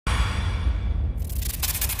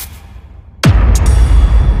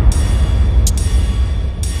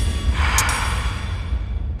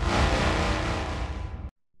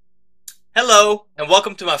Hello, and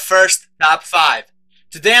welcome to my first Top 5.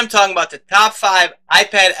 Today I'm talking about the top 5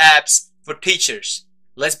 iPad apps for teachers.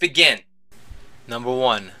 Let's begin. Number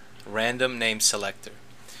 1. Random Name Selector.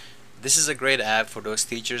 This is a great app for those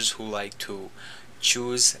teachers who like to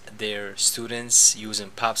choose their students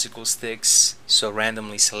using popsicle sticks, so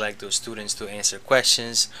randomly select those students to answer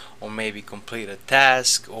questions or maybe complete a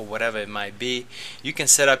task or whatever it might be. You can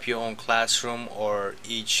set up your own classroom or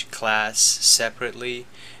each class separately,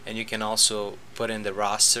 and you can also put in the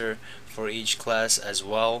roster for each class as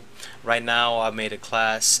well. Right now I made a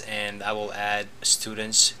class and I will add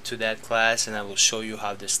students to that class, and I will show you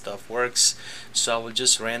how this stuff works. So I will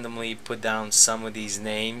just randomly put down some of these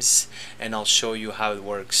names and I'll show you how it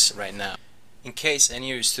works right now. In case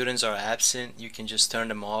any of your students are absent, you can just turn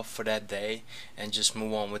them off for that day and just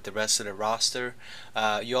move on with the rest of the roster.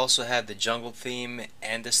 You also have the jungle theme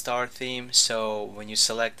and the star theme, so when you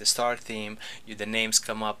select the star theme, the names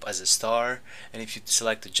come up as a star, and if you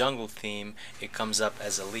select the jungle theme, it comes up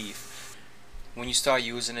as a leaf. When you start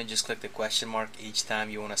using it, just click the question mark each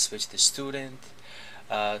time you want to switch the student.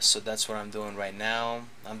 So that's what I'm doing right now.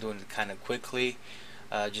 I'm doing it kind of quickly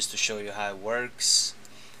just to show you how it works.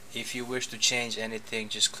 If you wish to change anything,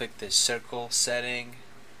 just click the circle setting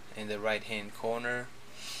in the right hand corner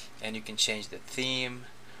and you can change the theme,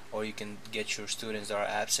 or you can get your students that are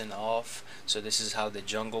absent off. So this is how the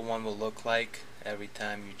jungle one will look like every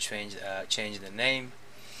time you change the name.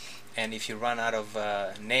 And if you run out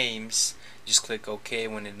of names, just click OK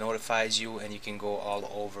when it notifies you and you can go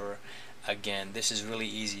all over again. This is really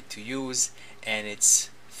easy to use and it's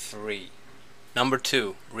free. Number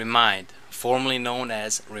 2, Remind, formerly known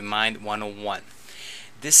as Remind 101.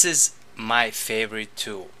 This is my favorite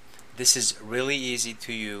tool. This is really easy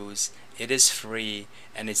to use, it is free,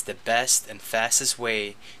 and it's the best and fastest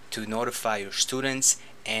way to notify your students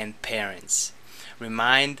and parents.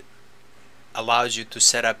 Remind allows you to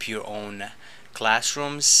set up your own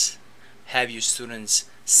classrooms, have your students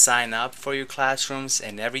sign up for your classrooms,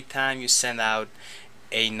 and every time you send out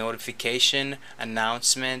a notification,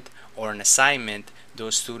 announcement, or an assignment,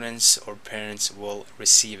 those students or parents will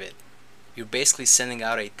receive it. You're basically sending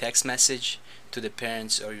out a text message to the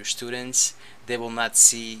parents or your students. They will not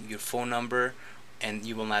see your phone number and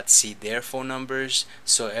you will not see their phone numbers,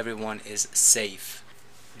 so everyone is safe.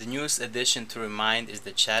 The newest addition to Remind is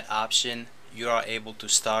the chat option. You are able to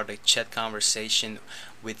start a chat conversation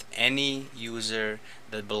with any user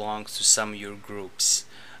that belongs to some of your groups.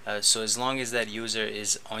 So as long as that user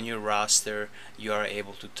is on your roster, you are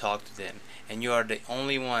able to talk to them, and you are the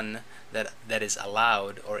only one that is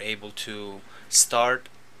allowed or able to start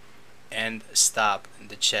and stop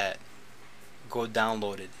the chat. Go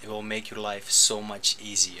download it. It will make your life so much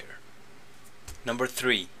easier. Number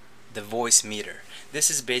 3, the voice meter. This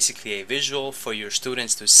is basically a visual for your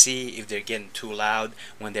students to see if they're getting too loud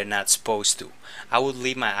when they're not supposed to. I would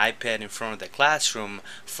leave my iPad in front of the classroom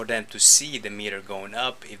for them to see the meter going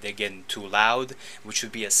up if they're getting too loud, which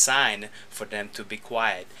would be a sign for them to be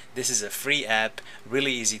quiet. This is a free app,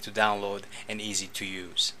 really easy to download and easy to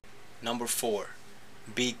use. Number 4,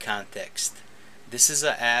 bContext. This is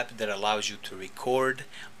an app that allows you to record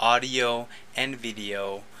audio and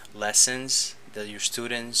video lessons that your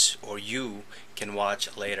students or you can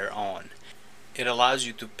watch later on. It allows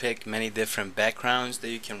you to pick many different backgrounds that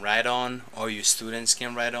you can write on or your students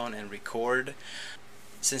can write on and record.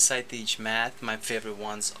 Since I teach math, my favorite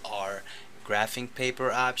ones are graphing paper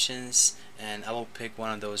options, and I will pick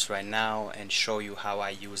one of those right now and show you how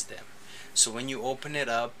I use them. So when you open it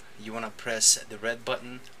up, you want to press the red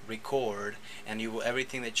button, record, and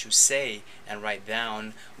everything that you say and write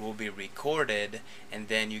down will be recorded, and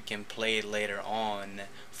then you can play it later on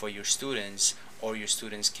for your students, or your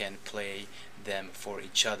students can play them for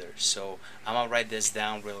each other. So I'm gonna write this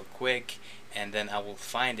down real quick and then I will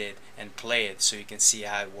find it and play it so you can see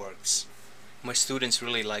how it works. My students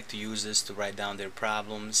really like to use this to write down their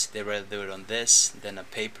problems. They rather do it on this than a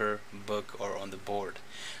paper, book, or on the board.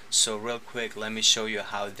 So real quick, let me show you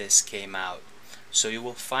how this came out. So you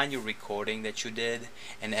will find your recording that you did,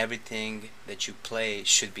 and everything that you play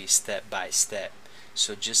should be step by step.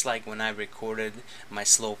 So just like when I recorded my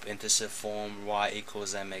slope intercept form y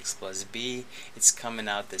equals mx plus b, it's coming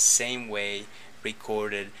out the same way,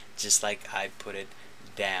 recorded just like I put it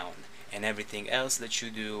down. And everything else that you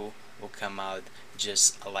do will come out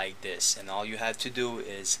just like this, and all you have to do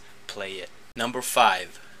is play it. Number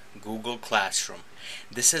 5, Google Classroom.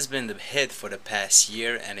 This has been the hit for the past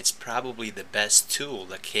year, and it's probably the best tool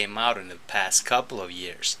that came out in the past couple of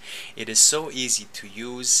years. It is so easy to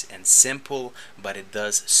use and simple, but it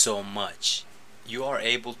does so much. You are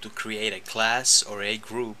able to create a class or a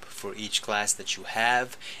group for each class that you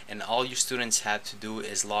have, and all your students have to do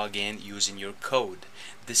is log in using your code.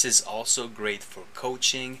 This is also great for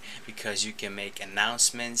coaching because you can make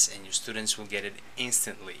announcements and your students will get it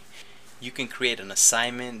instantly. You can create an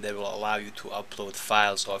assignment that will allow you to upload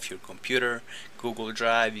files off your computer, Google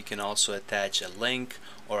Drive. You can also attach a link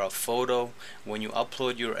or a photo. When you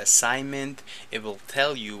upload your assignment, it will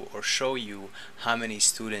tell you or show you how many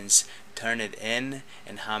students turned it in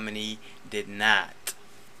and how many did not.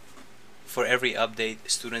 For every update,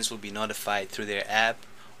 students will be notified through their app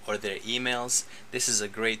or their emails. This is a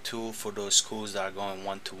great tool for those schools that are going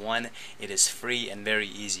one-to-one. It is free and very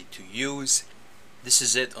easy to use. This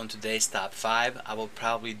is it on today's top 5. I will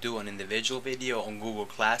probably do an individual video on Google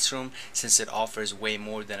Classroom since it offers way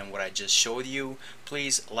more than what I just showed you.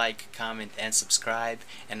 Please like, comment, and subscribe,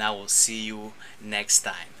 and I will see you next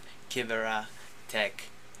time. Kivera Tech,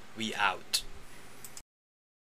 we out.